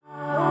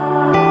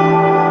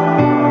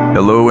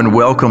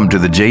welcome to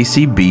the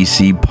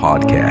JCBC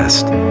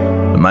podcast.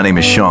 My name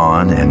is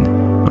Sean, and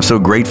I'm so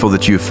grateful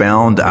that you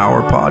found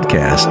our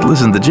podcast.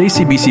 Listen, the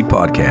JCBC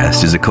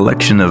podcast is a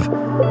collection of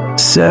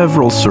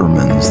several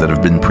sermons that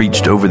have been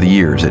preached over the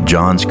years at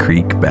Johns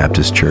Creek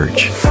Baptist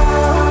Church.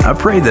 I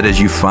pray that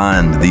as you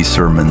find these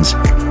sermons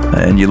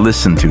and you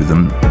listen to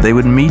them, they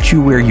would meet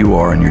you where you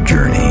are in your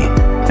journey.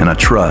 And I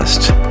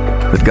trust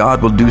that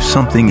God will do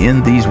something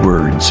in these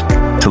words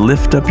to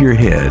lift up your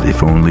head,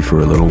 if only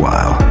for a little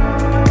while.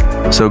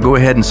 So go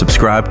ahead and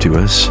subscribe to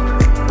us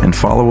and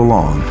follow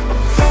along.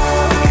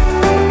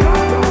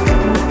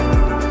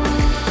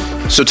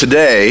 So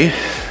today,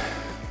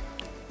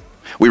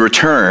 we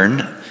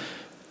return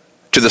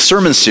to the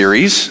sermon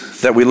series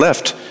that we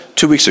left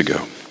 2 weeks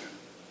ago.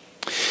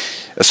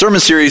 A sermon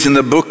series in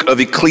the book of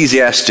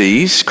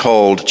Ecclesiastes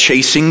called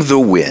Chasing the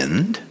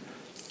Wind,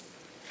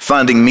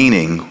 Finding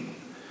Meaning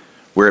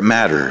Where It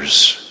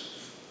Matters.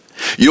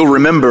 You'll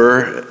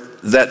remember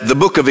that the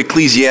book of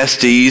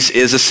Ecclesiastes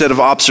is a set of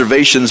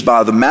observations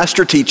by the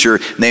master teacher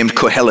named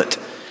Kohelet,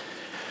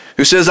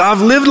 who says,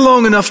 I've lived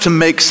long enough to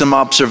make some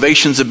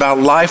observations about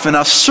life, and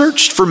I've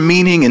searched for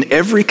meaning in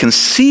every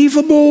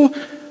conceivable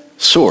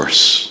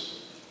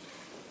source.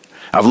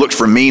 I've looked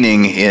for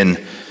meaning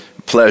in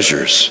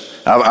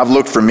pleasures. I've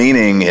looked for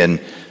meaning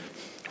in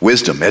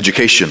wisdom,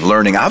 education,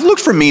 learning. I've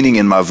looked for meaning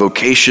in my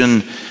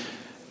vocation,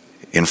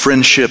 in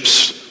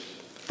friendships,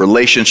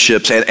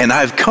 relationships, and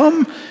I've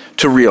come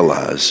to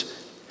realize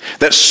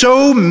that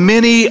so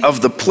many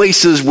of the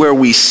places where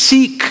we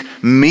seek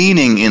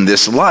meaning in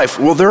this life,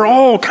 well, they're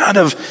all kind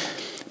of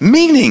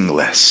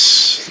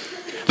meaningless.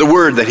 The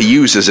word that he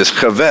uses is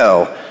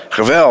chavel.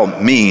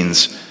 Chavel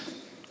means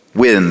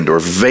wind or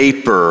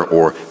vapor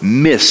or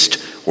mist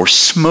or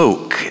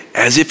smoke,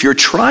 as if you're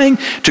trying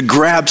to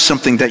grab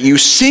something that you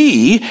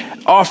see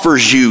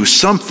offers you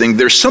something.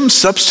 There's some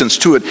substance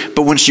to it,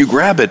 but once you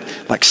grab it,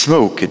 like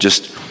smoke, it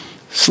just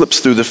slips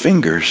through the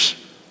fingers.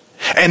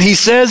 And he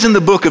says in the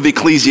book of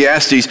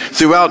Ecclesiastes,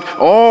 throughout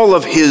all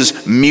of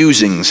his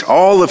musings,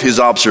 all of his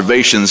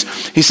observations,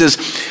 he says,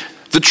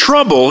 the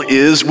trouble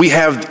is we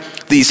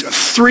have these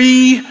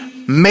three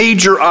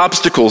major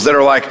obstacles that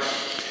are like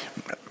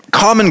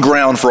common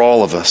ground for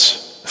all of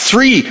us.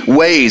 Three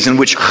ways in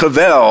which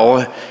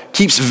Chavel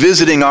keeps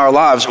visiting our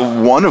lives.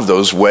 One of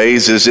those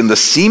ways is in the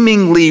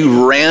seemingly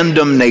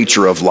random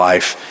nature of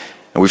life.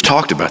 And we've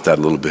talked about that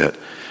a little bit,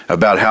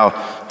 about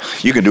how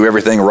you can do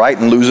everything right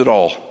and lose it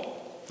all.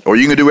 Or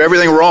you can do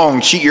everything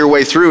wrong, cheat your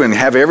way through and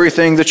have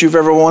everything that you've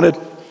ever wanted.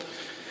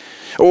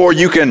 Or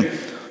you can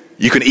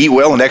eat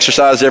well and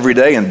exercise every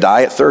day and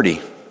die at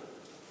 30.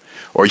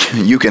 Or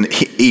you can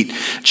eat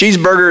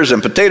cheeseburgers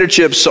and potato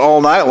chips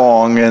all night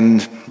long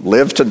and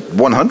live to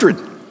 100.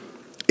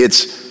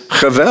 It's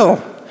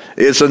chavel.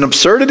 It's an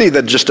absurdity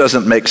that just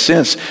doesn't make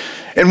sense.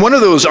 And one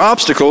of those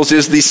obstacles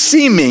is the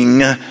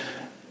seeming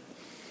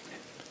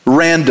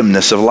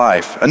randomness of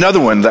life.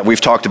 Another one that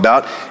we've talked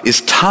about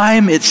is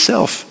time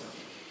itself.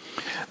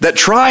 That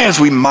try as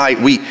we might,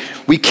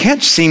 we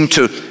can't seem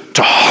to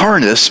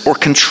harness or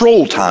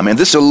control time. And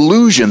this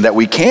illusion that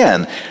we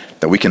can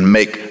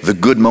make the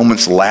good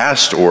moments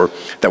last, or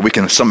that we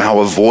can somehow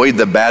avoid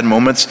the bad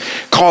moments,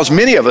 cause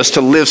many of us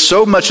to live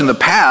so much in the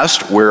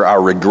past where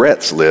our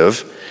regrets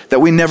live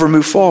that we never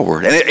move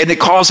forward. And it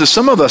causes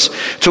some of us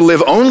to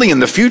live only in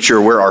the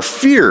future where our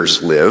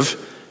fears live,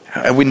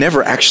 and we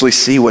never actually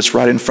see what's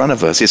right in front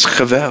of us. It's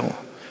chavel.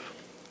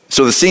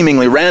 So the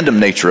seemingly random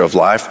nature of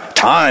life,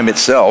 time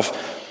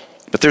itself.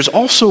 But there's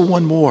also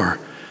one more.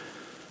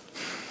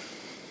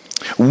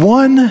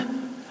 One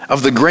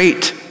of the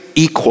great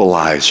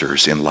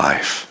equalizers in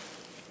life.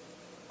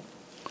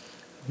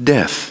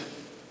 Death.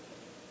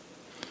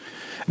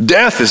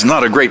 Death is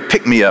not a great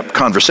pick-me-up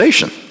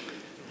conversation.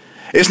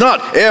 It's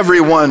not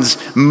everyone's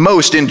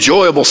most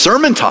enjoyable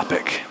sermon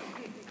topic.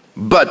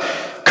 But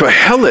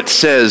Kohelet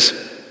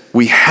says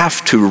we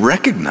have to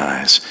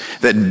recognize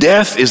that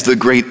death is the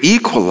great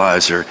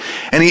equalizer.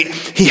 And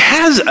he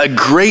has a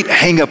great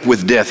hang-up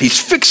with death.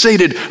 He's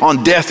fixated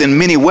on death in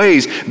many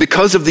ways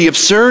because of the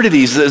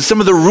absurdities. Some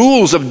of the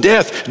rules of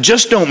death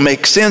just don't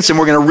make sense, and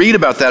we're going to read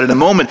about that in a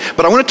moment.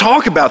 But I want to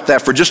talk about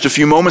that for just a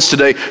few moments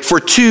today for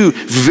two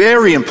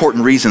very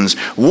important reasons.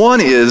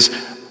 One is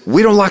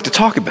we don't like to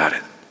talk about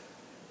it.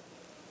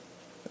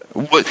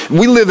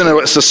 We live in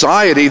a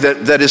society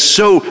that is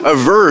so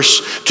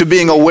averse to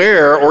being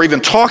aware or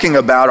even talking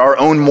about our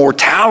own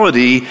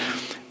mortality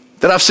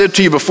that I've said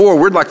to you before,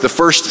 we're like the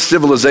first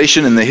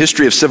civilization in the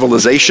history of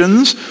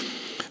civilizations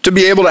to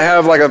be able to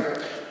have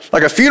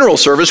like a funeral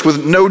service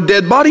with no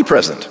dead body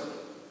present.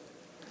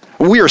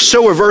 We are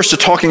so averse to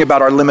talking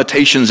about our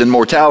limitations in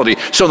mortality.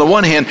 So on the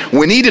one hand,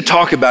 we need to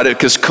talk about it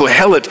because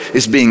Kohelet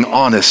is being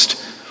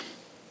honest.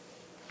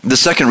 The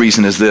second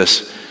reason is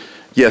this.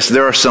 Yes,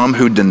 there are some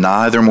who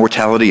deny their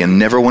mortality and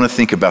never want to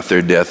think about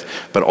their death,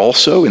 but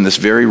also in this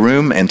very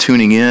room and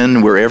tuning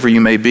in wherever you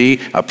may be,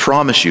 I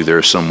promise you there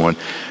is someone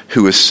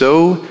who is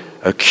so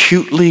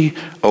acutely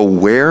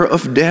aware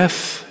of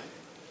death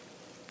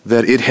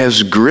that it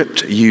has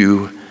gripped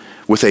you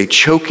with a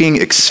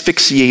choking,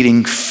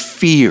 asphyxiating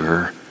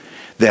fear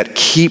that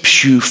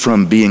keeps you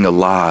from being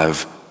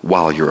alive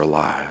while you're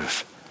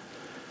alive.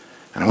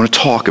 And I want to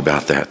talk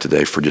about that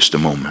today for just a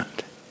moment.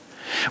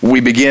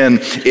 We begin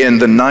in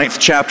the 9th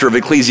chapter of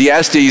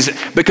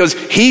Ecclesiastes because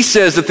he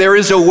says that there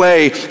is a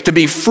way to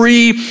be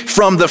free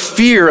from the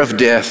fear of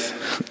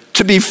death,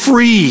 to be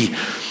free.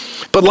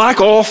 But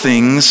like all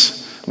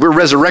things, we're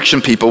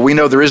resurrection people. We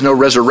know there is no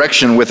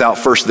resurrection without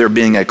first there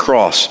being a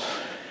cross.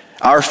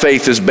 Our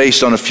faith is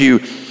based on a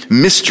few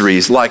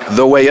mysteries, like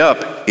the way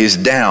up is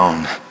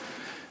down.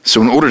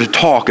 So in order to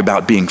talk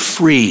about being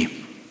free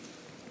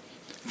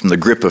from the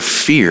grip of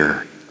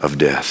fear of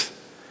death,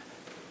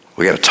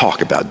 we got to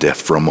talk about death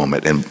for a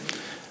moment, and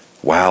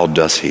wow,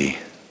 does he.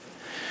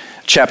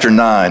 Chapter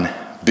 9,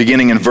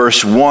 beginning in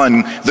verse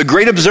 1, the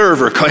great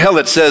observer,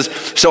 Kohelet, says,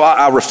 so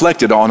I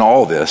reflected on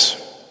all this,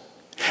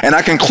 and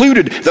I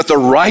concluded that the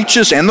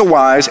righteous and the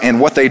wise and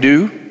what they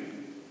do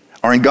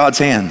are in God's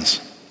hands.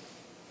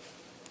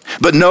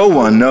 But no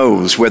one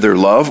knows whether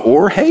love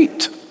or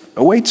hate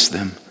awaits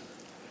them.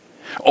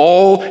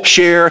 All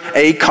share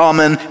a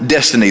common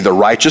destiny, the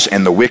righteous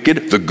and the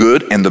wicked, the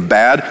good and the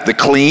bad, the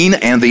clean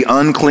and the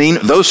unclean,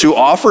 those who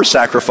offer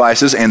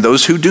sacrifices and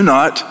those who do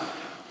not.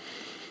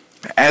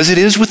 As it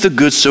is with the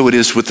good, so it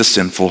is with the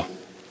sinful.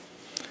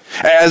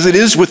 As it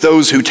is with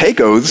those who take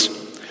oaths,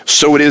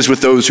 so it is with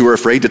those who are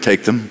afraid to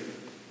take them.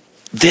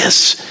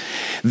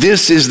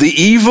 This is the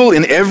evil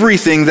in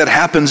everything that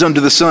happens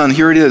under the sun.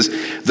 Here it is.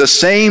 The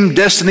same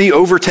destiny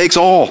overtakes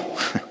all.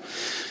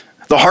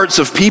 The hearts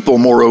of people,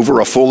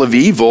 moreover, are full of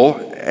evil,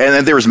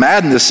 and there is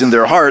madness in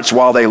their hearts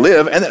while they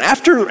live, and then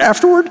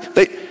afterward,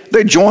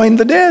 they join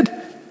the dead.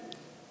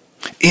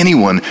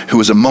 Anyone who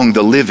is among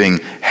the living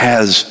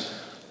has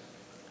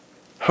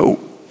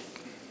hope.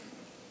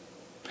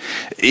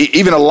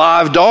 Even a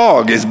live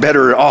dog is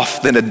better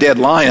off than a dead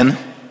lion.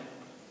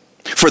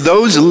 For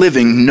those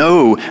living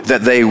know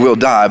that they will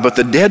die, but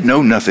the dead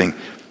know nothing.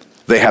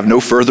 They have no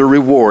further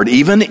reward.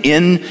 Even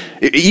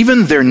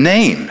their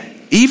name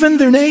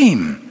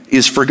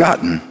is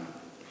forgotten.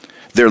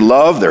 Their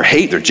love, their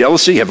hate, their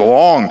jealousy have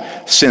long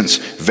since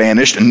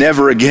vanished.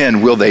 Never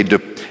again will they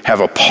have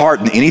a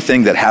part in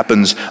anything that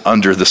happens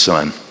under the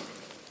sun.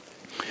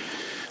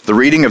 The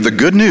reading of the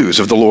good news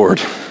of the Lord.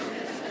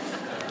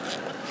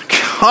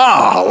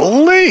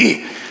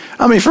 Golly!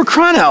 I mean, for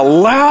crying out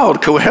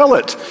loud,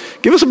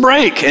 Kohelet, give us a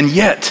break. And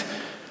yet,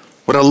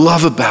 what I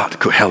love about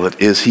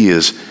Kohelet is he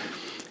is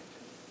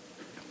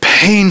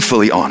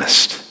painfully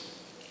honest.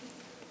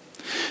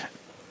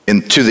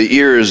 And to the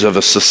ears of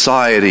a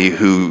society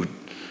who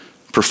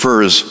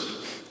prefers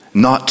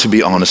not to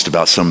be honest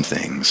about some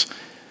things.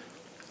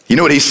 You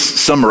know what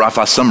if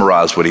I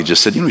summarize what he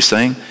just said, you know what he's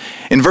saying?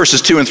 In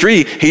verses 2 and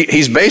 3,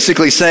 he's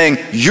basically saying,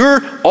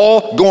 you're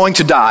all going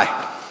to die.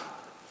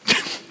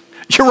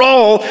 You're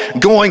all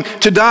going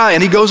to die.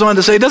 And he goes on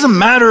to say, it doesn't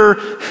matter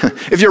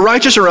if you're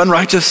righteous or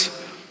unrighteous,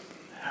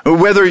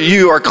 whether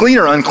you are clean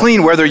or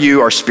unclean, whether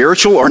you are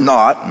spiritual or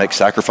not, make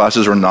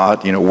sacrifices or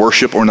not,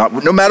 worship or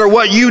not, no matter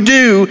what you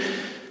do,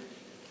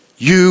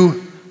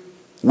 you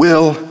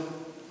will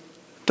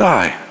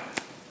die.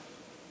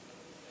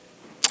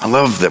 I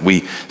love that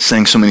we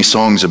sang so many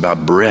songs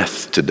about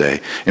breath today.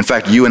 In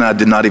fact, you and I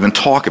did not even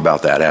talk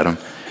about that, Adam.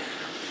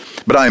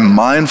 But I'm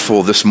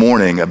mindful this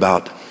morning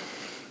about,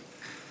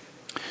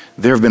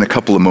 there have been a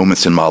couple of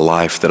moments in my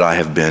life that I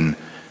have been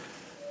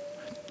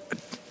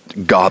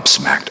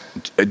gobsmacked,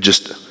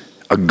 just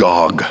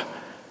agog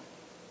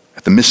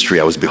at the mystery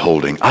I was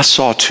beholding. I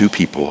saw two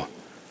people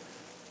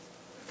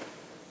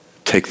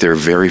take their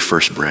very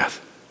first breath.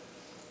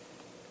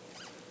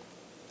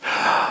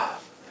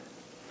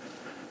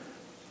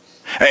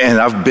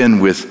 And I've been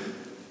with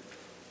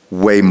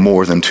way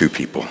more than two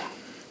people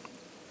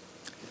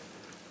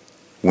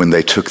when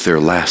they took their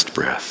last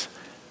breath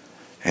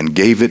and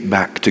gave it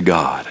back to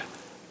God.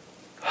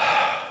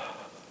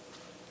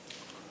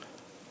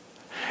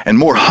 And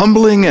more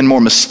humbling and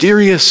more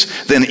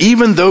mysterious than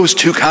even those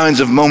two kinds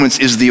of moments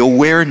is the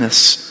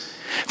awareness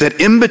that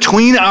in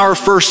between our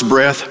first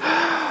breath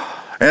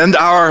and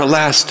our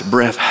last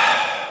breath,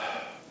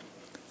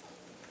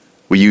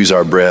 we use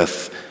our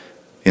breath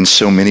in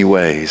so many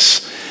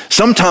ways.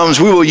 Sometimes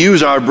we will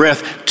use our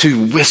breath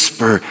to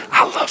whisper,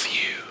 I love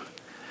you,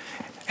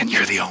 and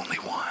you're the only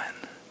one.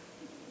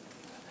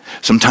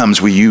 Sometimes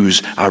we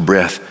use our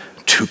breath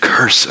to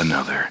curse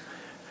another.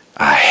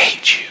 I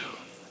hate you.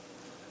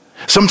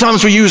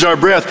 Sometimes we use our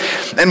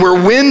breath and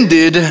we're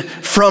winded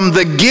from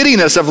the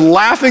giddiness of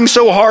laughing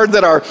so hard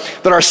that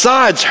our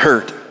sides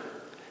hurt.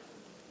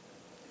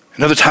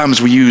 And other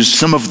times we use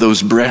some of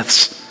those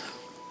breaths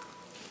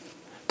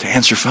to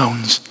answer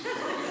phones.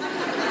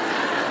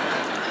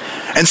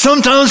 And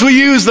sometimes we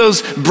use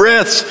those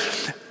breaths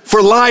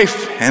for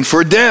life and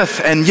for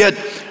death. And yet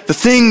the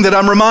thing that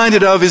I'm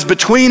reminded of is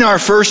between our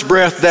first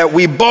breath that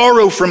we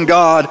borrow from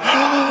God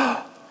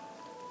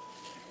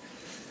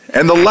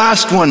and the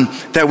last one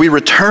that we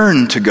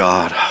return to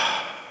God,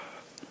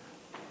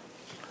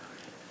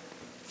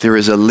 there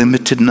is a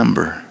limited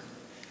number.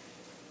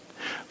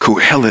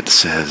 Kohelet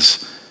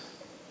says,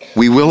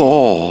 we will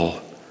all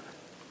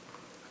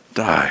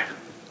die.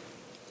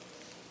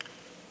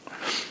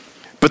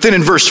 But then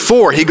in verse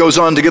 4, he goes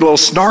on to get a little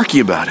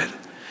snarky about it.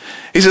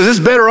 He says,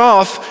 it's better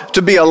off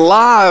to be a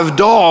live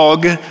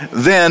dog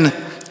than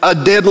a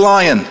dead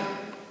lion.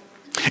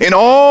 In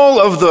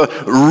all of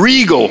the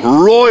regal,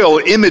 royal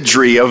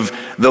imagery of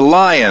the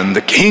lion,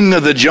 the king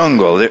of the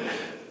jungle,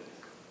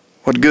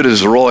 what good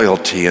is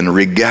royalty and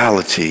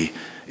regality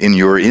in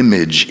your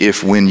image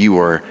if when you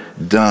are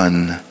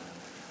done,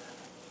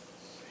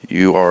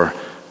 you are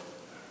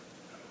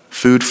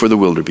food for the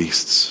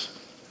wildebeests?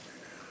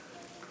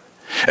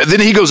 And then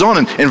he goes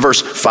on in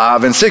verse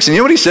 5 and 6, and you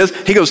know what he says?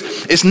 He goes,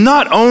 it's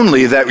not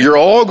only that you're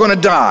all going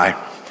to die.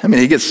 I mean,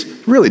 he gets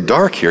really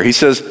dark here. He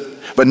says,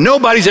 but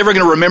nobody's ever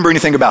going to remember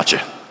anything about you.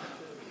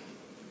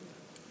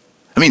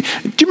 I mean,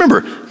 do you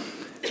remember?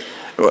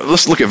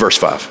 Let's look at verse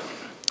 5.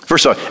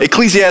 Verse 5,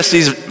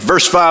 Ecclesiastes,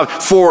 verse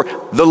 5, for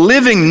the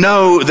living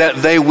know that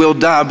they will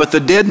die, but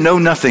the dead know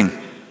nothing.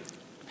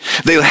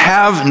 They'll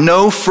have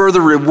no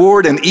further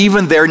reward, and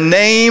even their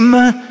name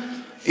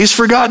is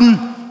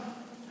forgotten.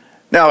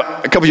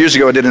 Now, a couple years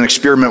ago, I did an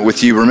experiment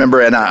with you,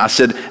 remember? And I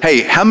said,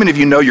 hey, how many of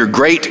you know your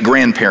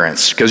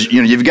great-grandparents? Because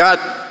you've got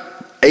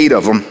 8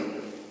 of them,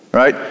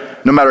 right?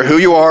 No matter who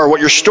you are, or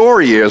what your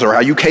story is, or how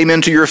you came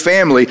into your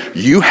family,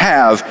 you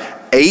have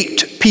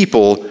 8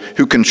 people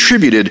who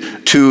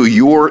contributed to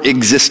your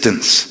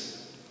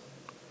existence.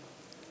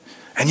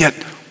 And yet,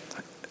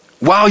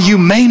 while you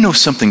may know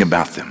something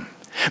about them,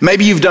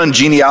 maybe you've done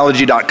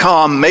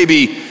genealogy.com,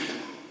 maybe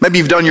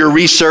you've done your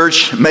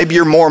research, maybe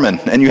you're Mormon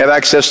and you have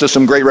access to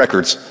some great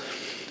records.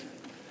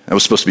 That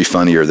was supposed to be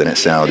funnier than it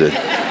sounded.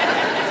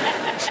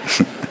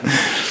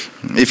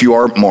 If you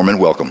are Mormon,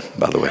 welcome,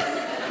 by the way.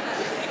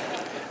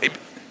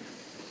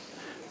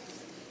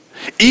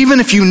 Even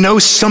if you know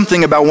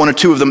something about 1 or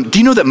 2 of them, do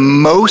you know that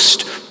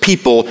most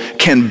people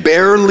can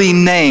barely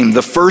name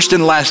the first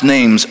and last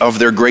names of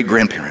their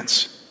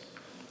great-grandparents?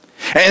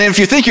 And if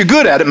you think you're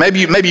good at it,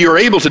 maybe you're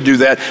able to do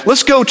that.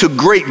 Let's go to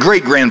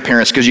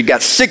great-great-grandparents, because you've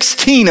got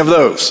 16 of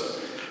those.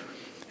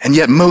 And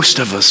yet most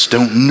of us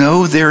don't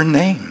know their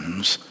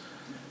names.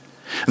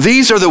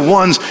 These are the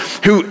ones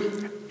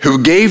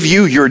who gave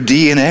you your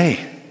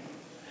DNA.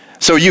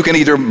 So you can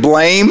either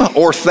blame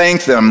or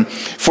thank them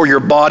for your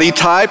body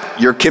type,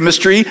 your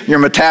chemistry, your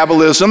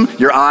metabolism,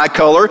 your eye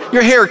color,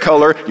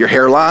 your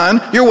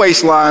hairline, your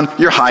waistline,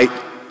 your height.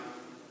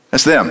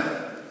 That's them.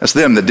 That's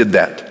them that did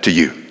that to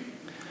you.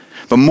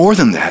 But more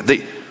than that,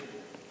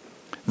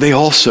 they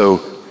also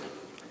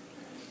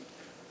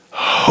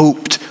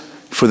hoped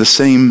for the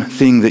same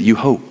thing that you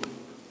hope.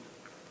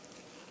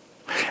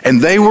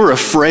 And they were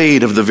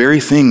afraid of the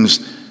very things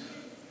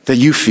that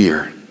you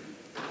fear.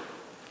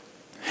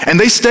 And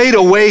they stayed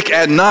awake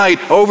at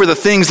night over the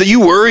things that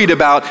you worried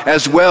about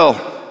as well.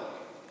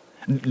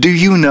 Do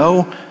you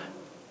know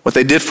what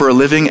they did for a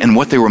living and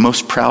what they were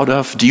most proud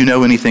of? Do you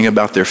know anything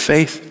about their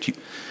faith?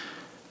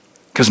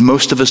 Because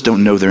most of us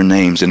don't know their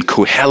names. And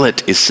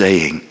Kohelet is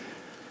saying,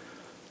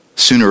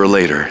 sooner or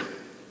later,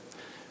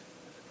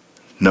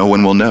 no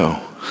one will know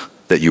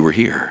that you were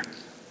here.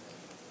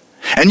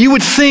 And you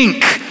would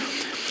think,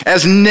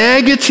 as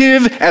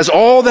negative as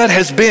all that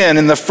has been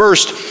in the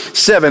first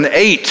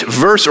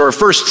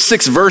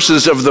 6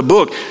 verses of the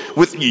book,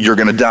 you're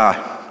going to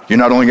die. You're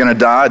not only going to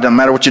die, it doesn't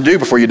matter what you do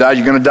before you die,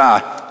 you're going to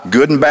die.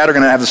 Good and bad are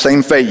going to have the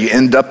same fate. You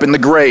end up in the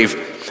grave.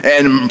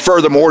 And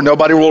furthermore,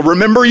 nobody will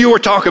remember you or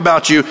talk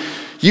about you.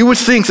 You would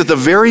think that the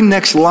very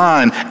next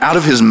line out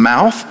of his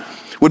mouth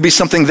would be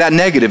something that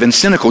negative and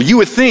cynical. You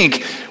would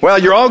think, well,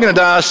 you're all going to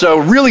die,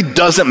 so it really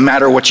doesn't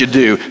matter what you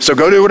do. So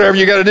go do whatever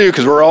you got to do,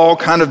 because we're all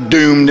kind of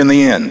doomed in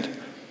the end.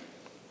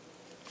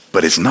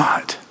 But it's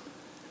not.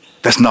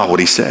 That's not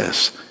what he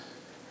says.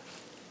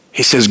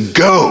 He says,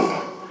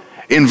 go.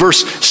 In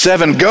verse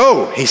 7,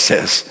 go, he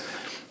says.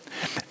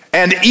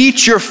 And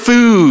eat your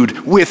food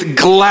with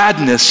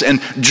gladness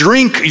and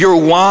drink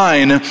your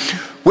wine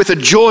with a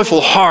joyful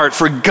heart,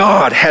 for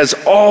God has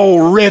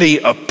already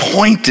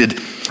appointed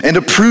and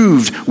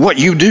approved what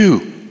you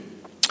do.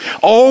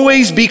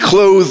 Always be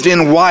clothed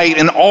in white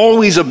and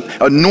always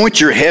anoint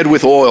your head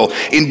with oil.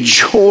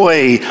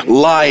 Enjoy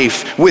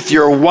life with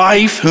your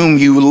wife whom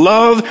you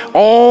love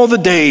all the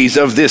days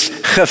of this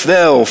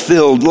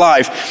Chavel-filled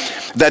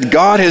life that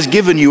God has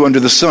given you under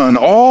the sun,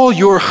 all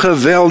your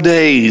Chavel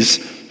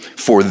days.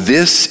 For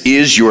this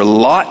is your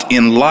lot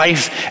in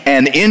life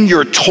and in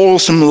your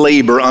toilsome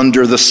labor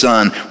under the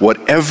sun.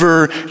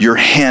 Whatever your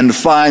hand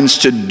finds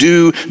to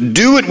do,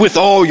 do it with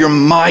all your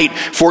might.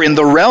 For in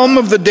the realm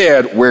of the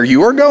dead, where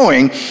you are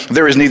going,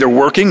 there is neither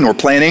working, nor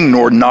planning,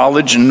 nor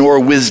knowledge, nor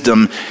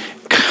wisdom.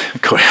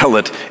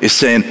 Kohelet is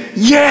saying,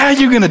 yeah,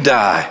 you're going to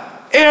die.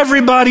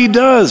 Everybody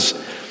does.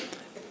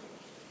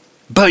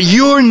 But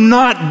you're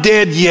not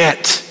dead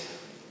yet.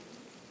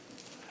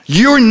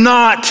 You're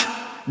not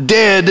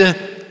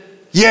dead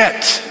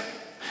yet.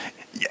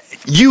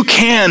 You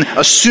can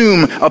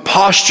assume a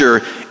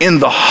posture in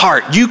the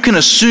heart. You can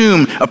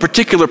assume a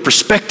particular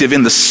perspective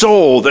in the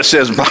soul that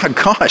says, my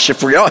gosh,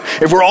 if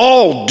we're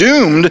all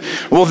doomed,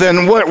 well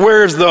then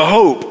where's the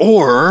hope?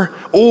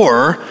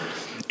 Or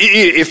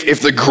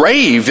if the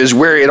grave is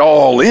where it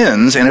all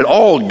ends and it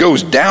all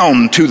goes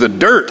down to the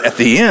dirt at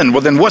the end, well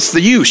then what's the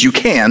use? You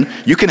can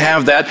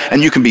have that,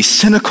 and you can be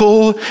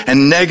cynical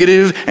and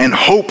negative and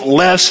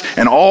hopeless,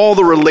 and all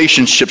the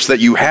relationships that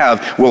you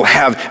have will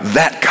have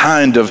that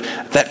kind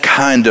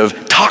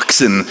of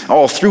toxin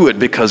all through it,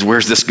 because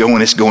where's this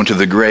going? It's going to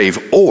the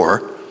grave. Or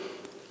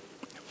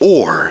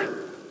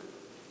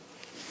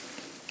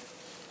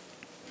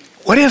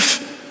what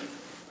if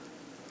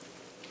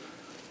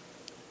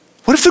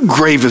the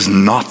grave is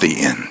not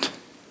the end?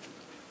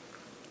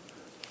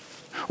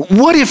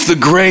 What if the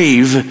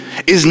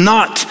grave is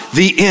not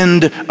the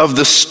end of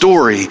the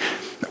story?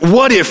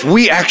 What if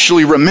we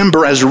actually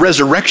remember as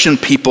resurrection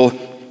people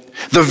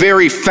the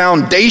very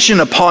foundation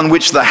upon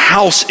which the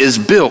house is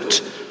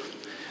built?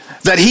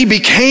 That he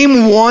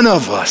became one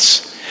of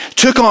us,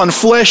 took on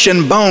flesh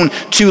and bone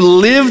to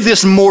live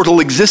this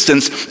mortal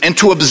existence and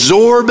to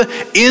absorb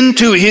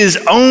into his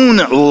own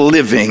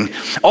living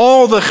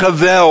all the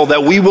chavel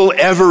that we will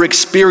ever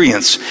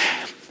experience.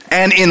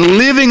 And in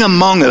living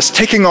among us,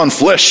 taking on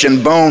flesh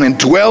and bone and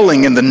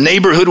dwelling in the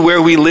neighborhood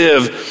where we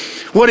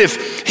live, what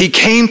if he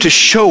came to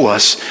show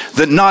us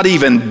that not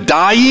even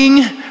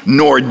dying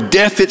nor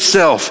death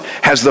itself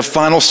has the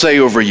final say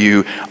over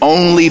you,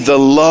 only the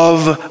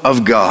love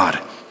of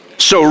God.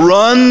 So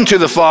run to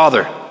the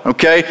Father.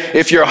 Okay?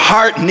 If your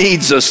heart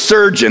needs a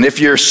surgeon, if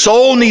your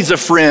soul needs a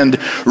friend,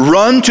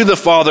 run to the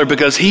Father,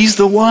 because he's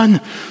the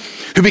one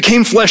who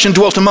became flesh and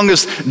dwelt among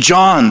us.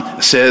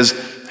 John says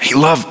he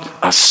loved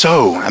us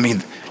so.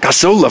 God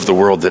so loved the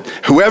world that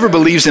whoever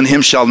believes in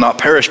him shall not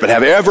perish but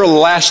have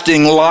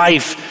everlasting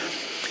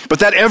life. But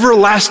that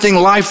everlasting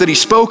life that he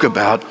spoke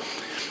about,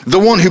 the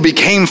one who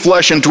became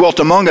flesh and dwelt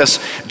among us,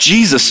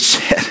 Jesus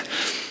said,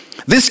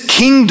 this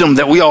kingdom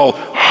that we all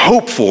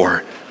hope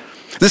for,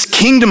 this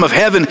kingdom of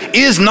heaven,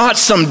 is not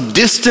some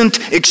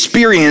distant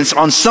experience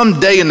on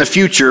some day in the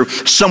future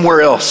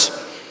somewhere else.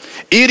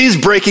 It is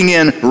breaking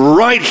in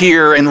right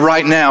here and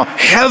right now.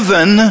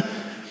 Heaven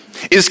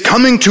is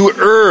coming to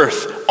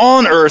earth,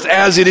 on earth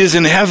as it is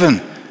in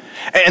heaven.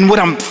 And what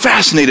I'm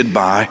fascinated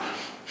by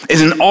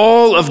is in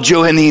all of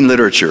Johannine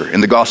literature,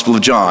 in the Gospel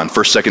of John,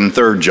 1st, 2nd, and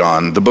 3rd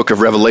John, the book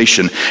of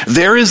Revelation,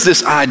 there is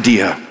this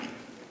idea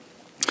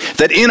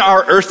that in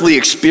our earthly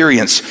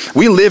experience,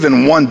 we live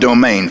in one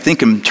domain.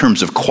 Think in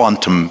terms of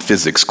quantum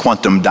physics,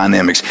 quantum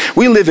dynamics.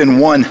 We live in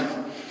one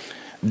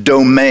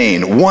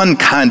domain, one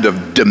kind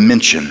of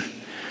dimension.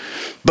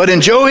 But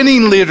in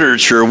Johannine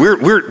literature,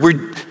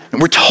 we're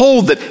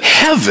told that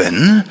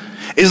heaven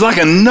is like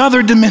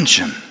another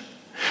dimension.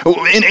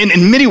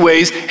 In many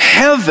ways,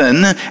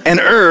 heaven and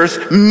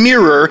earth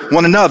mirror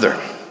one another.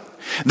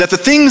 That the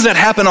things that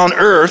happen on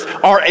earth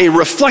are a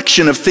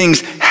reflection of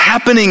things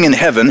happening in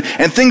heaven,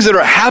 and things that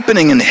are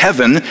happening in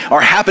heaven are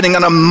happening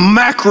on a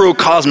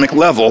macrocosmic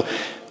level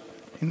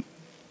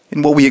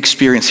in what we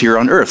experience here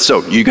on earth.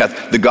 So you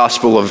got the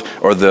gospel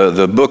or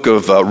the book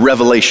of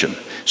Revelation.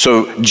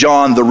 So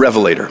John the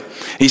Revelator,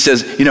 he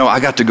says, I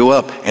got to go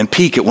up and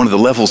peek at one of the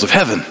levels of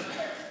heaven.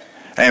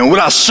 And what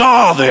I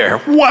saw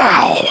there,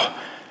 wow.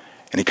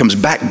 And he comes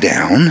back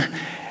down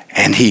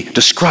and he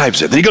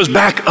describes it. Then he goes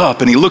back up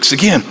and he looks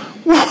again.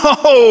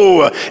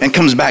 Whoa! And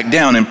comes back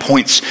down and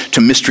points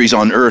to mysteries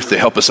on earth to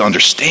help us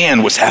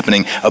understand what's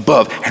happening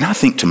above. And I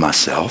think to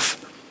myself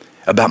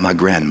about my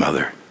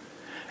grandmother,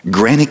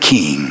 Granny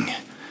King.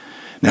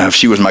 Now, if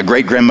she was my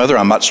great-grandmother,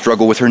 I might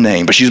struggle with her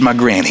name, but she's my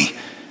granny.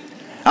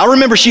 I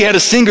remember she had a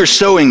Singer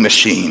sewing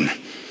machine,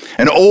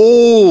 an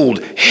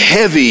old,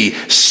 heavy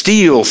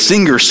steel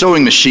Singer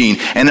sewing machine.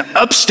 And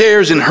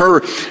upstairs in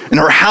her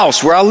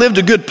house, where I lived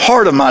a good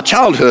part of my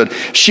childhood,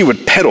 she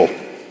would pedal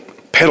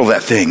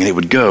that thing and it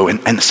would go.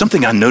 And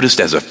something I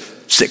noticed as a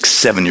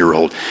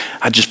 6-7-year-old,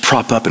 I'd just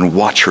prop up and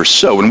watch her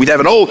sew. And we'd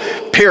have an old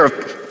pair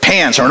of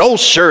pants or an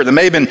old shirt that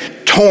may have been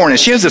torn, and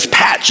she has this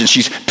patch and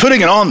she's putting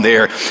it on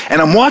there.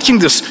 And I'm watching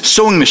this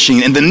sewing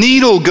machine, and the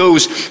needle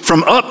goes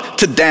from up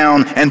to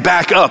down and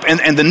back up.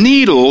 And the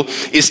needle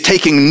is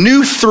taking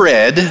new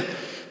thread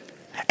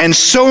and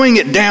sewing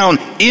it down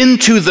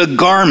into the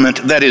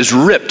garment that is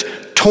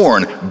ripped,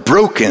 torn,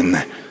 broken.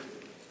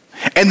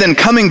 And then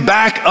coming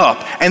back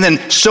up and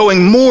then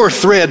sewing more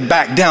thread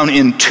back down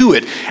into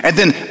it. And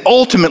then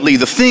ultimately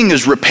the thing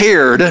is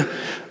repaired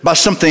by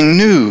something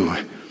new.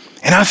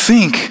 And I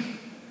think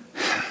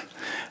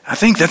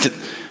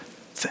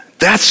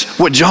that's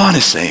what John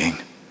is saying.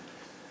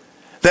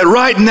 That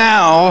right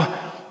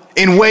now,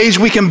 in ways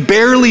we can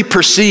barely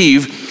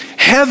perceive,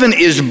 heaven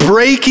is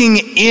breaking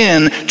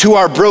in to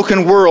our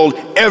broken world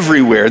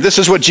everywhere. This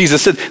is what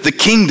Jesus said. The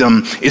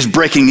kingdom is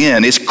breaking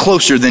in. It's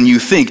closer than you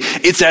think.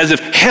 It's as if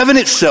heaven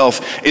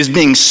itself is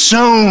being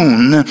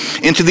sown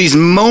into these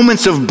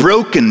moments of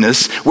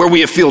brokenness where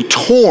we feel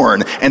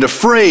torn and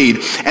afraid,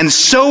 and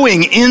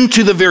sowing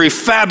into the very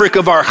fabric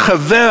of our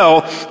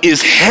chavel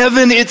is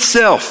heaven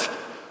itself.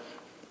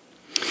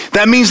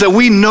 That means that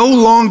we no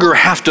longer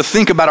have to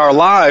think about our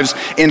lives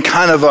in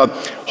kind of a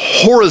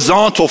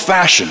horizontal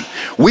fashion.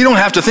 We don't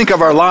have to think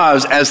of our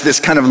lives as this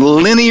kind of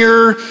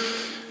linear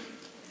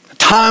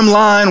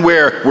timeline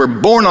where we're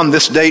born on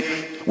this date,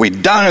 we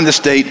die on this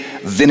date,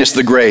 then it's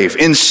the grave.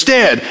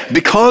 Instead,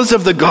 because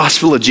of the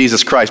gospel of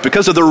Jesus Christ,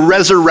 because of the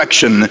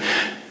resurrection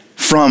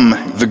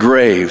from the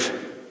grave,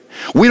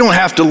 we don't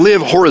have to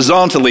live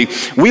horizontally.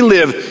 We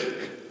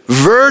live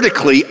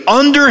vertically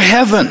under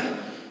heaven.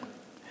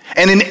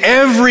 And in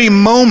every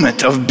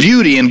moment of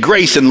beauty and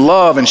grace and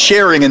love and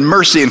sharing and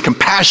mercy and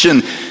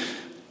compassion,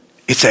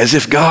 it's as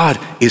if God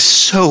is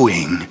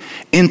sowing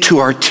into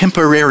our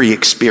temporary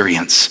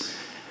experience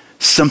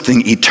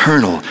something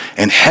eternal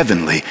and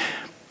heavenly,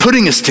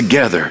 putting us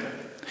together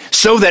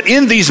so that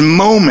in these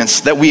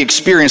moments that we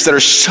experience that are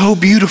so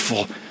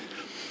beautiful,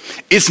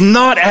 it's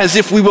not as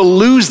if we will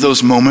lose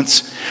those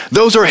moments.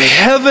 Those are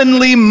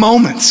heavenly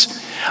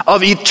moments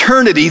of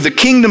eternity, the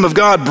kingdom of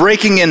God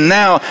breaking in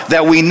now,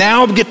 that we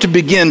now get to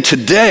begin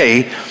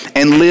today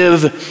and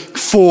live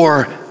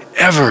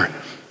forever.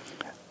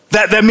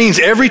 That means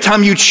every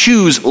time you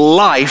choose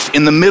life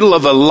in the middle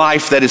of a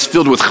life that is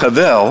filled with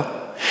chavel,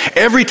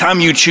 every time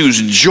you choose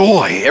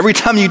joy, every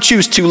time you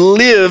choose to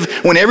live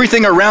when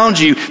everything around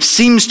you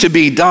seems to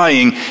be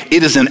dying,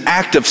 it is an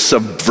act of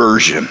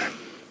subversion.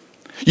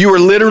 You are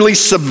literally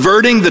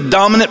subverting the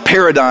dominant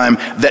paradigm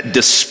that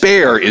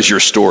despair is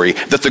your story,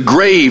 that the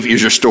grave is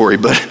your story.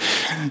 But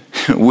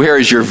where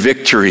is your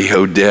victory,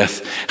 O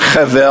death?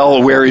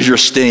 Chavel, where is your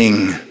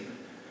sting?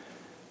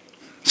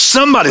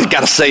 Somebody's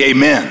got to say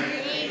amen.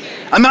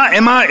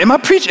 Am I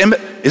preaching?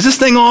 Is this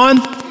thing on?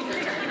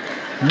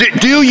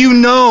 Do you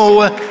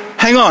know?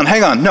 Hang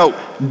on. No,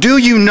 do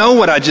you know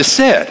what I just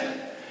said?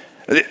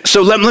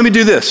 So let me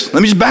do this.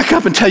 Let me just back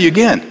up and tell you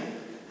again.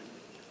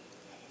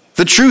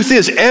 The truth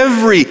is,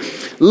 every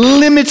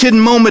limited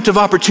moment of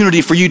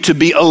opportunity for you to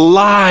be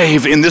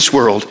alive in this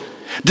world,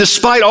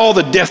 despite all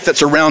the death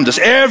that's around us,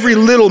 every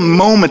little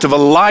moment of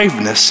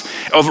aliveness,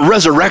 of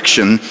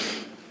resurrection,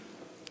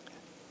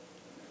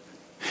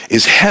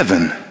 is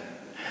heaven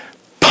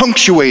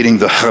punctuating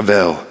the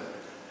chavel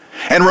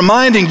and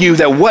reminding you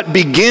that what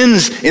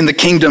begins in the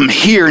kingdom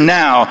here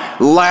now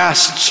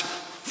lasts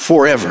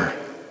forever.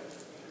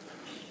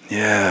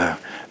 Yeah.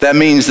 That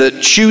means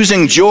that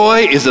choosing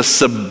joy is a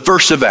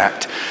subversive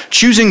act.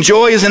 Choosing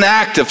joy is an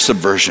act of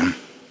subversion.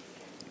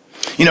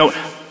 You know,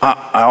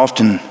 I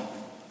often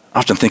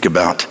think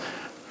about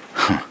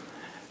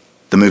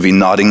the movie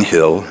Notting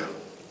Hill.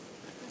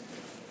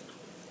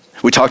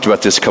 We talked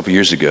about this a couple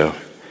years ago.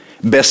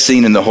 Best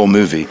scene in the whole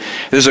movie.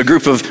 There's a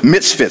group of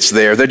misfits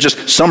there. They're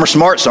just, some are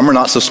smart, some are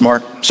not so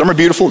smart. Some are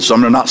beautiful,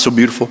 some are not so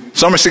beautiful.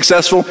 Some are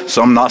successful,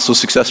 some not so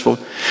successful.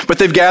 But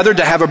they've gathered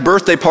to have a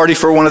birthday party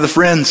for one of the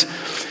friends.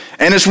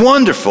 And it's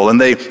wonderful, and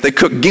they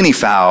cook guinea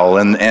fowl,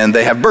 and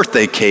they have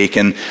birthday cake,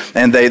 and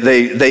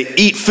they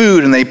eat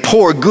food, and they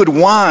pour good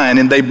wine,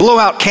 and they blow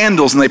out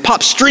candles, and they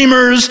pop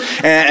streamers,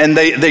 and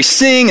they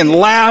sing and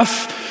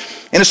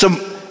laugh. And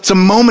it's a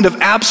moment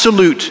of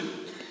absolute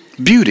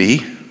beauty.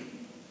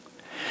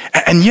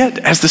 And yet,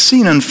 as the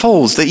scene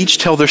unfolds, they each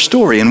tell their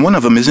story, and one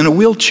of them is in a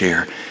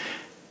wheelchair.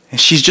 And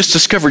she's just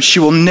discovered she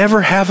will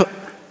never have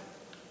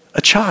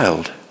a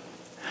child.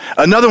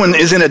 Another one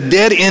is in a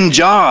dead-end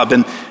job,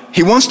 and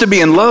he wants to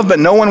be in love, but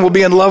no one will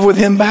be in love with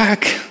him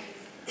back.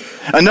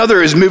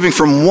 Another is moving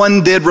from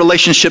one dead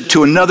relationship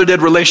to another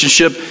dead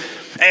relationship.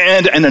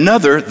 And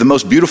another, the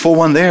most beautiful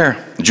one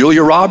there,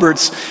 Julia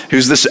Roberts,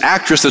 who's this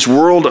actress, this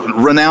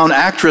world-renowned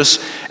actress,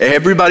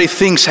 everybody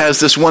thinks has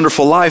this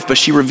wonderful life, but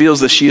she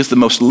reveals that she is the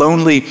most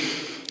lonely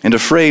and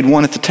afraid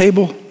one at the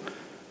table.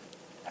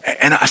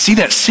 And I see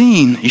that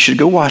scene, you should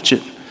go watch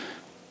it,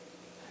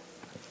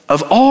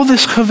 of all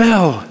this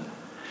chavel,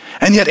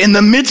 and yet in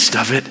the midst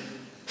of it,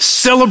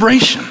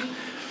 celebration,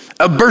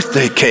 a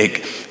birthday cake,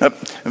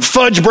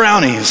 fudge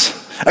brownies,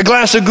 a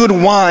glass of good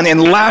wine,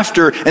 and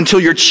laughter until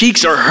your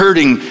cheeks are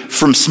hurting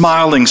from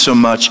smiling so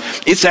much.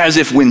 It's as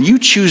if when you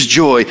choose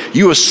joy,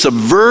 you are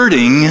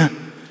subverting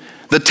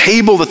the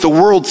table that the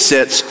world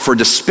sets for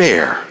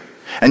despair.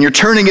 And you're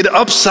turning it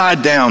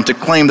upside down to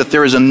claim that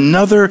there is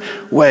another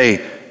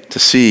way to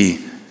see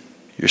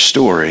your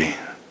story.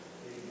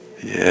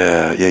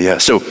 Yeah.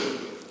 So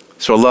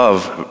I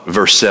love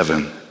verse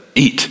 7.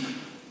 Eat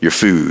your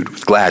food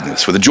with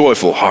gladness, with a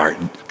joyful heart.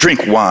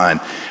 Drink wine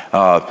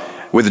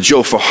with a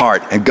joyful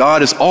heart. And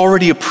God has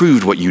already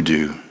approved what you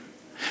do.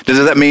 Does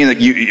that mean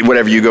that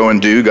whatever you go and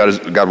do,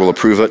 God will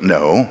approve it?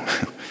 No.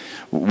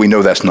 We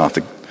know that's not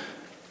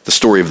the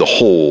story of the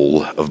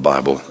whole of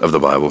the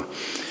Bible.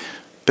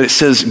 But it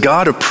says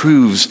God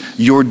approves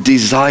your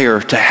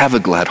desire to have a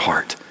glad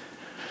heart.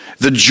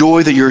 The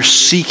joy that you're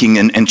seeking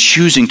and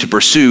choosing to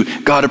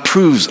pursue, God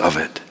approves of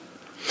it.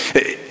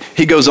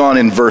 He goes on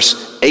in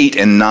verse 8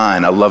 and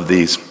 9. I love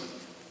these.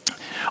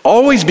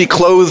 Always be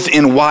clothed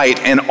in white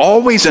and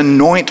always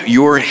anoint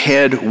your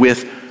head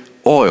with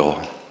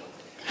oil.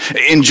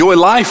 Enjoy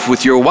life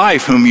with your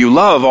wife whom you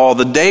love all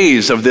the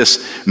days of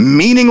this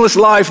meaningless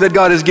life that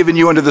God has given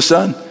you under the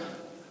sun.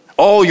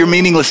 all your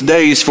meaningless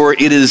days, for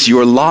it is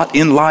your lot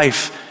in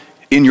life,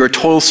 in your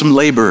toilsome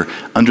labor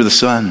under the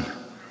sun.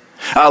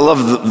 I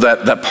love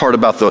that part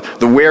about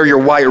the wear your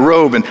white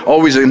robe and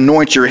always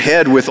anoint your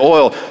head with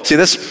oil. See,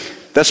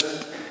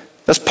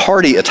 that's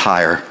party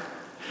attire.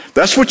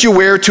 That's what you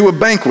wear to a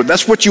banquet.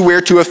 That's what you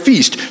wear to a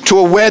feast, to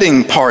a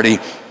wedding party.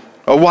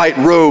 A white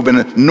robe and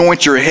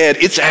anoint your head.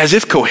 It's as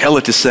if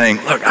Kohelet is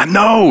saying, look, I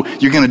know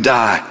you're going to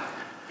die.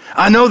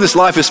 I know this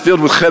life is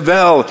filled with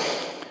chevel,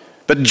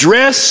 but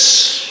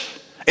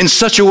dress in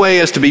such a way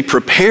as to be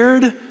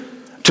prepared,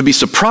 to be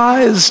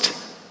surprised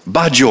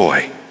by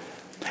joy.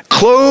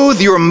 Clothe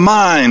your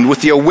mind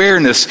with the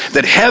awareness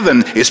that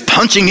heaven is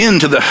punching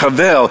into the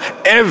chevel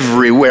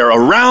everywhere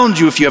around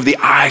you if you have the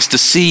eyes to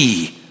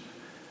see.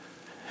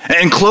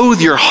 And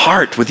clothe your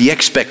heart with the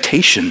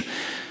expectation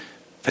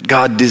that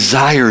God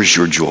desires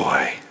your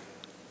joy.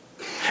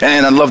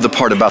 And I love the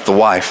part about the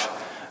wife.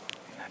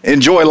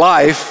 Enjoy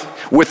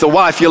life with the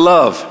wife you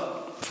love.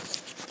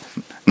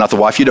 Not the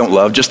wife you don't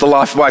love, just the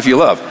wife you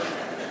love.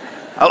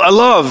 I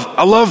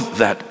love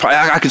that.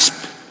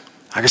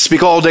 I could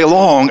speak all day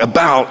long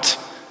about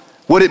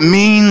what it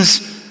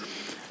means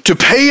to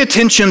pay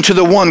attention to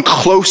the one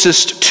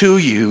closest to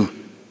you.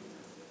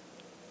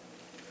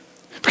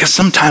 Because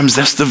sometimes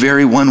that's the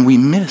very one we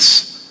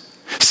miss.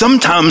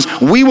 Sometimes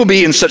we will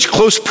be in such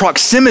close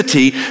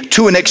proximity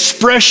to an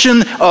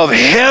expression of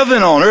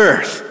heaven on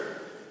earth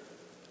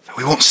that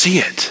we won't see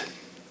it.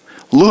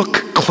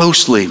 Look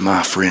closely,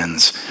 my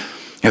friends,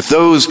 at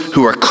those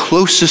who are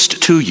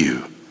closest to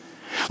you.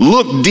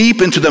 Look deep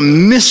into the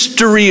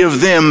mystery of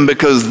them,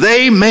 because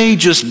they may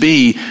just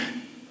be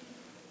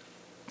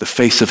the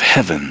face of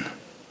heaven.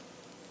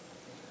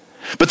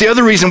 But the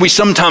other reason we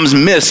sometimes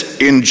miss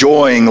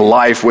enjoying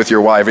life with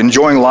your wife,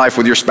 enjoying life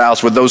with your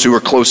spouse, with those who are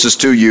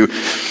closest to you,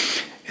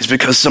 is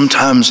because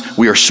sometimes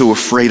we are so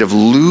afraid of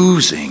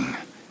losing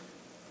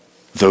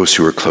those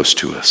who are close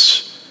to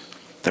us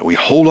that we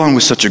hold on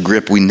with such a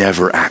grip we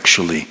never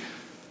actually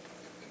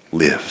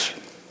live.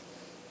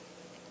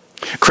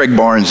 Craig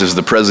Barnes is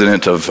the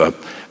president of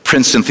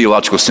Princeton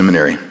Theological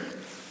Seminary.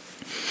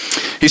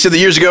 He said that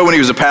years ago when he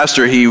was a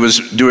pastor, he was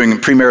doing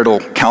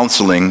premarital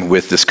counseling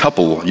with this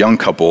couple, young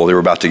couple. They were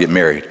about to get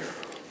married.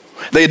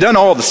 They had done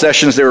all the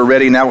sessions. They were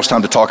ready. Now it was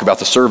time to talk about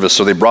the service.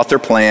 So they brought their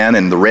plan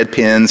and the red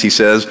pens, he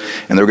says,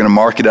 and they were going to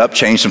mark it up,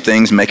 change some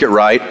things, make it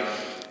right.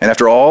 And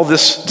after all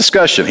this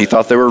discussion, he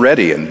thought they were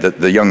ready. And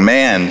the young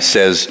man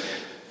says,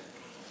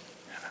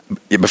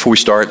 before we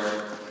start,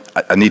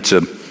 I need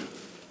to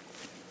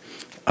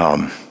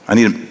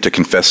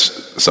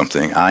confess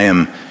something. I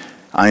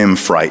am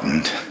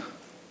frightened.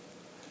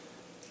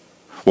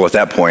 Well, at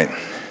that point,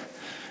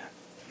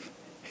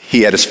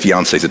 he had his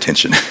fiance's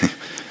attention.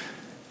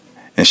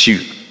 And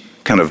she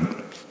kind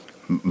of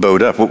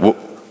bowed up.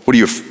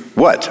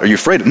 What? Are you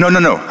afraid?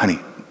 No, honey,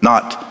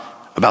 not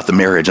about the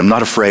marriage. I'm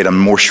not afraid. I'm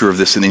more sure of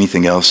this than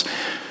anything else.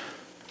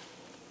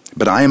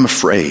 But I am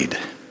afraid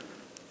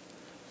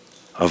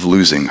of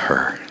losing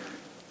her.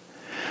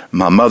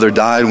 My mother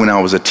died when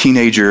I was a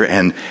teenager,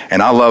 and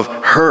I love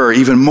her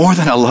even more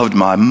than I loved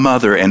my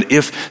mother. And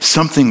if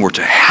something were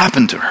to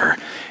happen to her,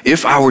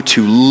 if I were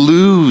to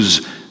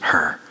lose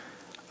her,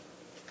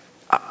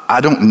 I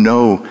don't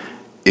know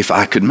if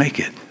I could make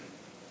it.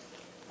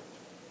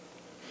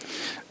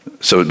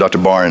 So Dr.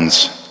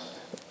 Barnes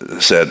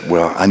said,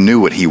 well, I knew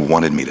what he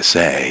wanted me to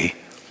say.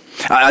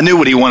 I knew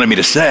what he wanted me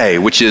to say,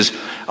 which is,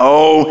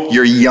 oh,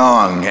 you're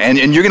young, and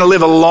you're going to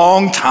live a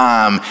long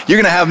time. You're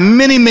going to have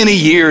many, many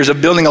years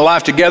of building a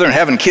life together and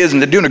having kids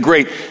and doing a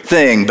great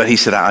thing. But he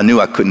said, I knew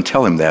I couldn't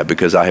tell him that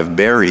because I have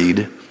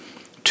buried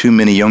too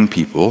many young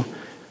people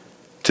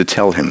to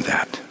tell him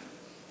that.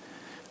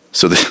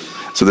 So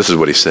this is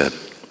what he said.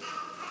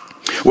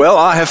 Well,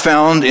 I have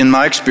found in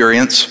my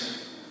experience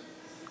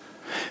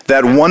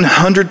that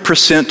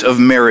 100% of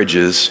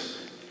marriages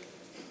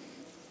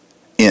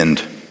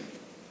end.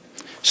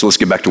 So let's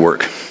get back to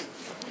work.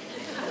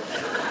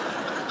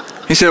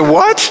 He said,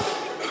 what?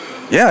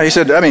 Yeah, he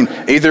said,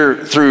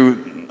 either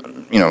through,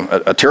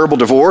 a terrible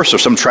divorce or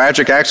some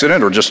tragic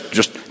accident or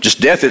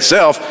just death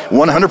itself,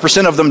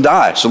 100% of them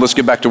die. So let's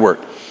get back to work.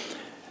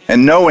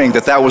 And knowing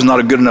that was not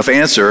a good enough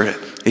answer,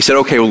 he said,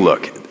 okay, well,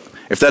 look,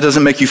 if that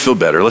doesn't make you feel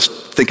better, let's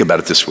think about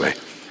it this way.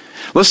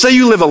 Let's say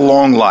you live a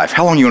long life.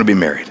 How long are you going to be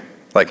married?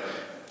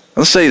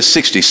 Let's say it's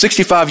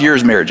 65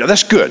 years marriage.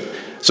 That's good.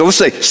 So let's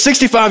say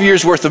 65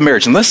 years worth of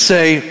marriage. And let's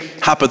say,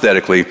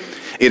 hypothetically,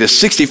 it is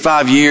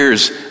 65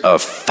 years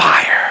of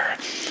fire,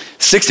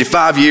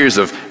 65 years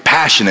of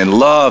passion and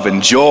love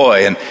and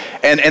joy.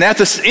 And at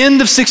the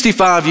end of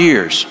 65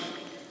 years,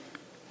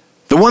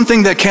 the one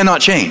thing that cannot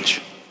change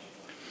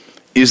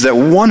is that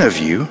one of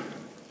you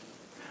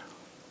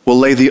will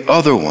lay the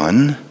other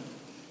one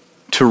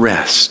to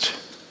rest.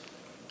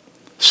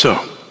 So,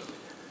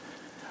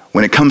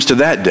 when it comes to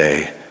that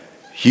day,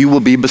 you will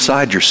be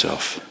beside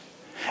yourself.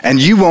 And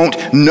you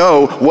won't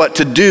know what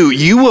to do.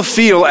 You will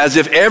feel as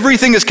if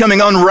everything is coming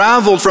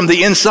unraveled from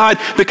the inside,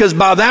 because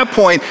by that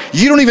point,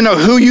 you don't even know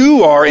who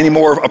you are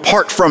anymore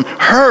apart from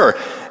her.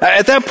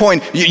 At that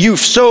point, you've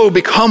so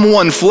become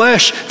one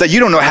flesh that you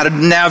don't know how to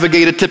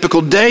navigate a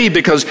typical day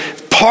because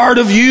part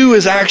of you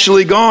is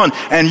actually gone,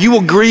 and you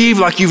will grieve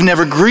like you've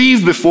never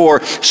grieved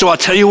before. So I'll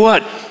tell you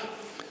what,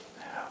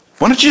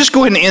 why don't you just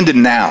go ahead and end it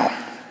now?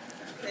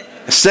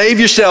 Save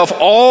yourself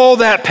all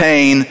that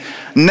pain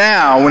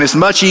now when it's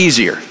much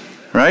easier,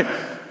 right?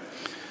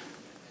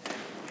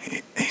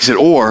 He said,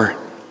 or,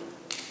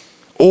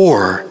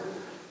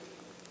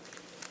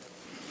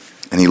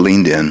 and he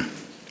leaned in.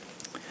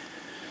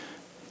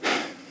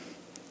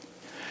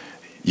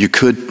 You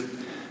could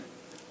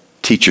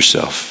teach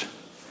yourself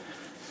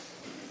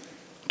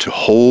to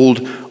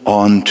hold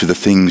on to the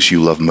things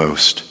you love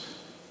most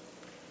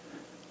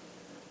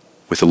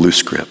with a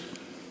loose grip.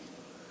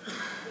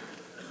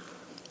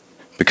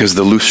 Because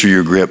the looser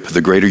your grip,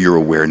 the greater your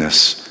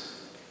awareness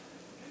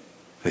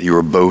that you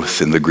are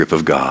both in the grip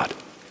of God.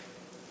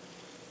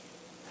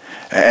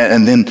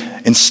 And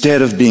then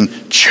instead of being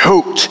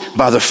choked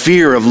by the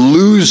fear of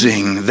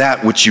losing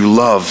that which you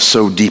love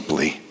so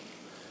deeply,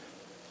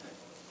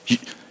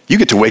 you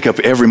get to wake up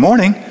every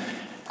morning,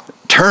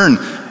 turn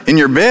in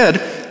your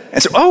bed,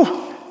 and say,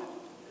 oh,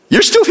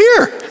 you're still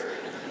here.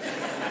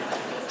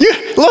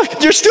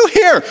 Look, you're still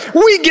here.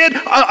 We get,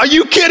 are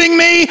you kidding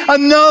me?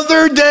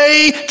 Another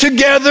day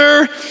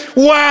together.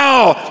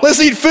 Wow.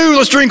 Let's eat food.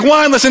 Let's drink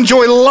wine. Let's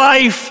enjoy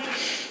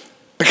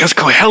life. Because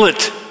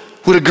Kohelet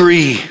would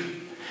agree.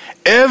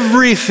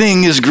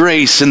 Everything is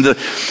grace. And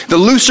the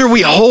looser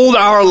we hold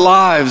our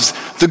lives,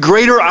 the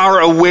greater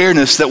our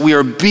awareness that we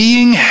are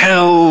being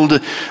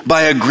held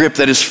by a grip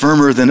that is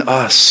firmer than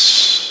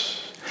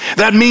us.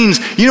 That means,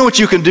 you know what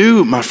you can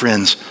do, my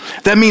friends?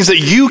 That means that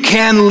you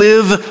can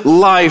live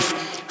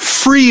life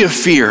free of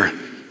fear.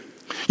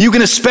 You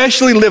can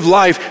especially live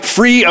life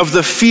free of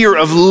the fear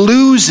of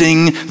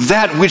losing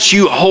that which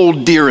you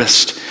hold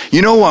dearest.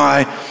 You know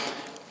why?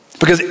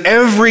 Because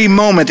every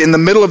moment in the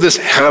middle of this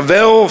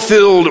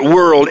Havel-filled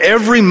world,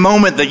 every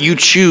moment that you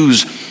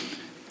choose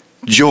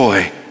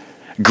joy,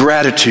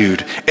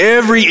 gratitude,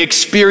 every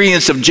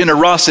experience of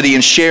generosity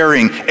and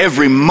sharing,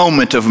 every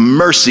moment of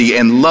mercy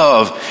and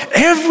love,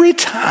 every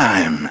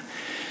time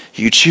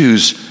you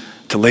choose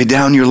to lay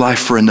down your life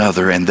for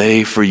another and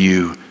they for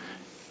you,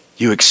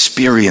 you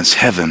experience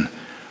heaven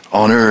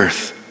on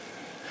earth.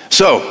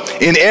 So,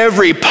 in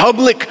every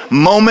public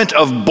moment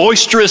of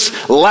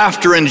boisterous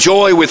laughter and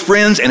joy with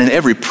friends, and in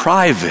every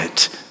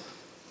private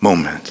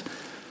moment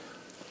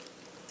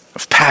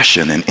of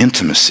passion and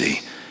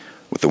intimacy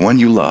with the one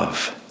you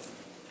love,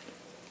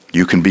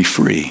 you can be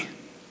free.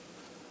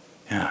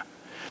 Yeah.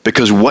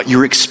 Because what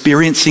you're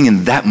experiencing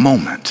in that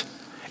moment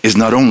is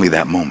not only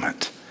that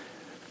moment,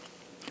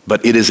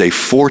 but it is a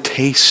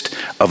foretaste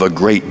of a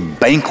great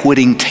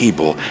banqueting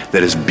table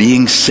that is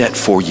being set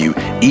for you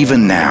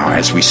even now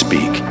as we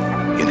speak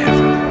in heaven.